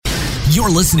You're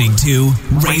listening to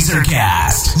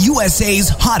Razorcast,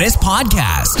 USA's hottest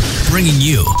podcast, bringing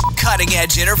you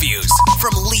cutting-edge interviews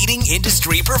from leading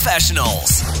industry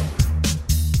professionals.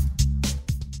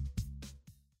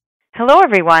 Hello,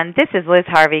 everyone. This is Liz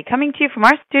Harvey coming to you from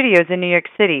our studios in New York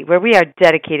City, where we are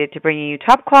dedicated to bringing you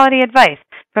top-quality advice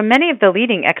from many of the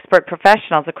leading expert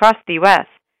professionals across the U.S.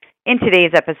 In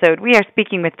today's episode, we are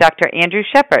speaking with Dr. Andrew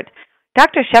Shepard.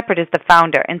 Dr. Shepard is the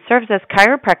founder and serves as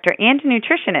chiropractor and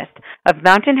nutritionist of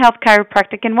Mountain Health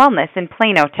Chiropractic and Wellness in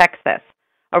Plano, Texas.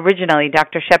 Originally,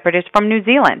 Dr. Shepard is from New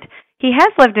Zealand. He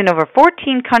has lived in over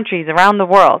 14 countries around the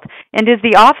world and is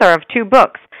the author of 2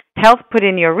 books, Health Put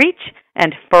in Your Reach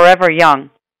and Forever Young.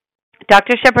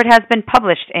 Dr. Shepard has been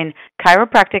published in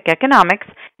Chiropractic Economics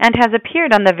and has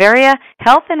appeared on the Varia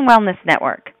Health and Wellness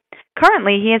Network.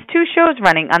 Currently, he has 2 shows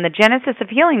running on the Genesis of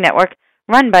Healing Network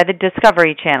run by the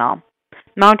Discovery Channel.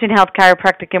 Mountain Health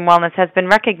Chiropractic and Wellness has been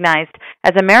recognized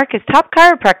as America's top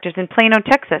chiropractors in Plano,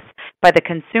 Texas by the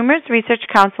Consumers Research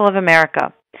Council of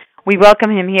America. We welcome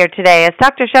him here today as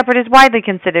Dr. Shepard is widely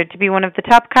considered to be one of the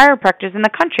top chiropractors in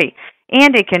the country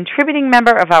and a contributing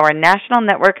member of our national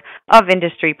network of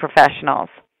industry professionals.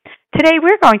 Today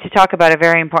we're going to talk about a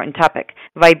very important topic,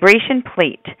 vibration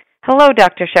plate. Hello,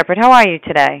 Dr. Shepard. How are you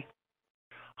today?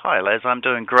 Hi, Les. I'm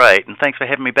doing great, and thanks for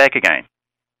having me back again.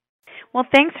 Well,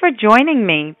 thanks for joining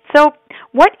me. So,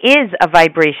 what is a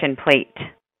vibration plate?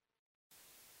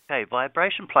 Okay,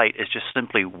 vibration plate is just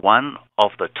simply one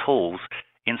of the tools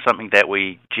in something that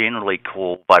we generally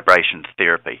call vibration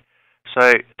therapy.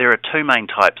 So, there are 2 main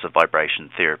types of vibration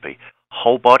therapy,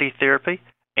 whole body therapy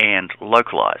and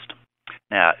localized.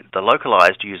 Now, the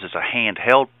localized uses a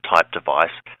handheld type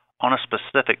device on a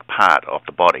specific part of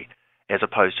the body, as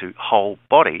opposed to whole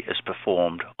body is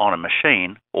performed on a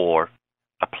machine or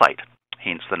a plate.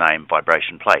 Hence the name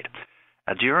vibration plate.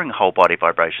 During whole body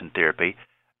vibration therapy,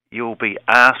 you'll be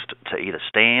asked to either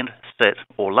stand, sit,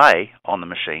 or lay on the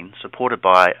machine supported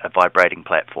by a vibrating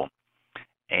platform.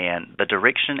 And the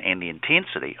direction and the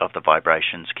intensity of the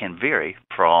vibrations can vary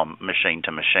from machine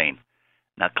to machine.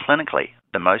 Now, clinically,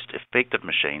 the most effective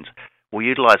machines will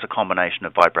utilize a combination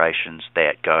of vibrations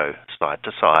that go side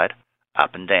to side,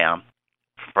 up and down,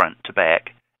 front to back,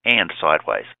 and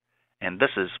sideways. And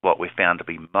this is what we found to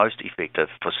be most effective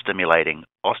for stimulating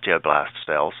osteoblast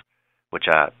cells, which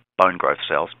are bone growth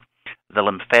cells, the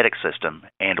lymphatic system,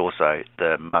 and also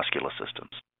the muscular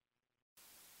systems.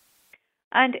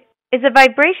 And is a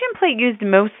vibration plate used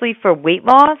mostly for weight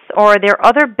loss, or are there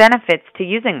other benefits to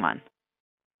using one?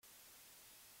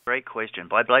 Great question.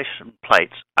 Vibration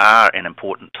plates are an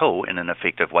important tool in an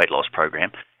effective weight loss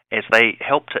program as they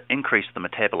help to increase the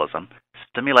metabolism,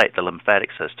 stimulate the lymphatic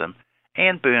system,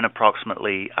 and burn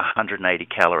approximately 180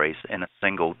 calories in a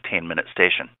single 10-minute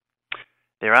session.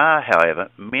 There are, however,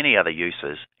 many other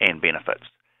uses and benefits,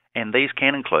 and these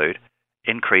can include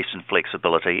increase in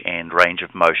flexibility and range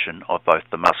of motion of both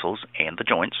the muscles and the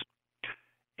joints,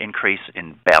 increase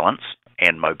in balance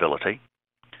and mobility,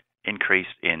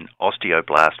 increase in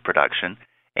osteoblast production,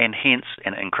 and hence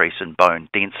an increase in bone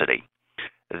density.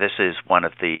 This is one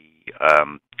of the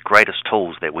greatest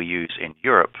tools that we use in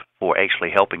Europe for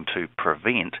actually helping to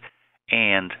prevent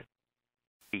and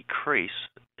decrease,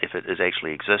 if it is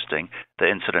actually existing, the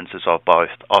incidences of both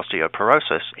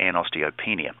osteoporosis and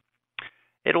osteopenia.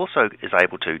 It also is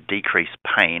able to decrease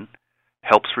pain,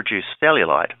 helps reduce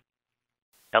cellulite,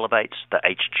 elevates the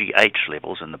HGH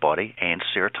levels in the body and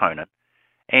serotonin,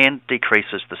 and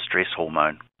decreases the stress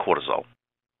hormone cortisol.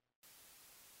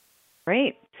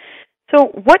 Great. So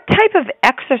what type of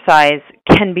exercise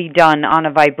can be done on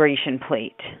a vibration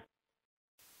plate?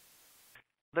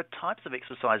 The types of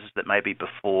exercises that may be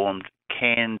performed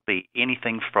can be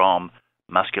anything from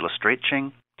muscular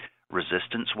stretching,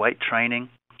 resistance weight training,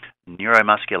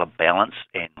 neuromuscular balance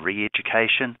and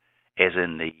re-education, as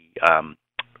in the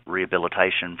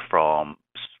rehabilitation from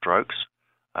strokes,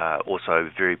 also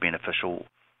very beneficial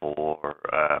for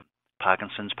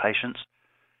Parkinson's patients,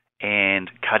 and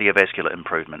cardiovascular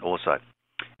improvement also.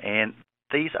 And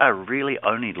these are really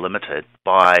only limited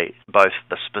by both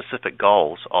the specific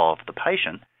goals of the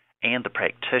patient and the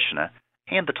practitioner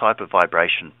and the type of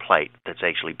vibration plate that's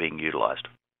actually being utilized.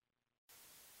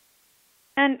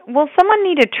 And will someone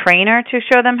need a trainer to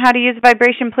show them how to use a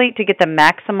vibration plate to get the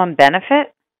maximum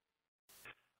benefit?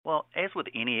 Well, as with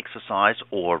any exercise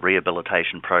or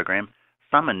rehabilitation program,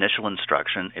 some initial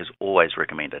instruction is always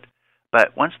recommended.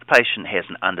 But once the patient has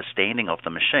an understanding of the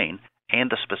machine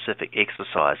and the specific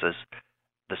exercises,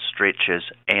 the stretches,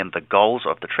 and the goals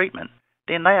of the treatment,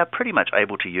 then they are pretty much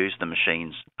able to use the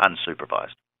machines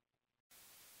unsupervised.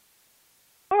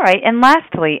 All right, and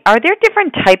lastly, are there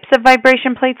different types of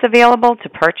vibration plates available to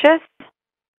purchase?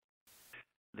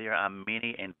 There are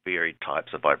many and varied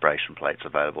types of vibration plates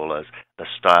available. As the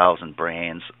styles and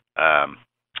brands,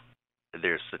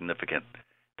 they're significant.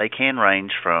 They can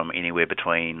range from anywhere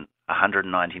between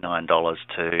 $199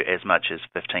 to as much as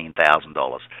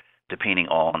 $15,000, depending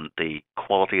on the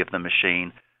quality of the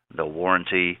machine, the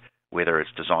warranty, whether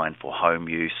it's designed for home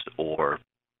use or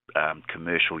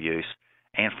commercial use,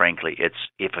 and frankly, its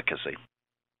efficacy.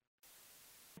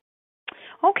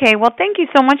 Okay, well, thank you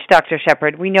so much, Dr.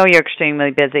 Shepard. We know you're extremely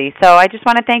busy, so I just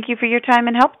want to thank you for your time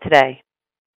and help today.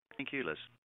 Thank you, Liz.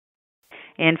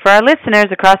 And for our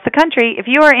listeners across the country, if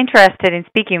you are interested in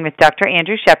speaking with Dr.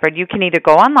 Andrew Shepard, you can either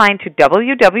go online to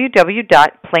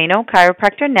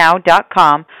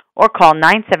www.planochiropractornow.com or call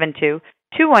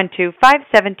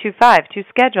 972-212-5725 to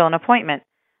schedule an appointment.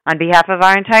 On behalf of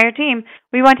our entire team,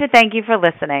 we want to thank you for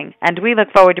listening, and we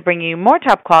look forward to bringing you more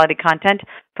top-quality content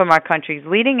from our country's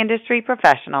leading industry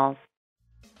professionals.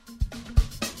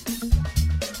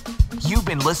 You've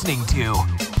been listening to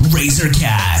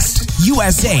RazorCast,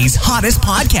 USA's hottest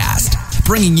podcast,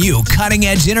 bringing you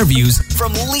cutting-edge interviews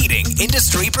from leading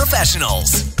industry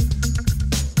professionals.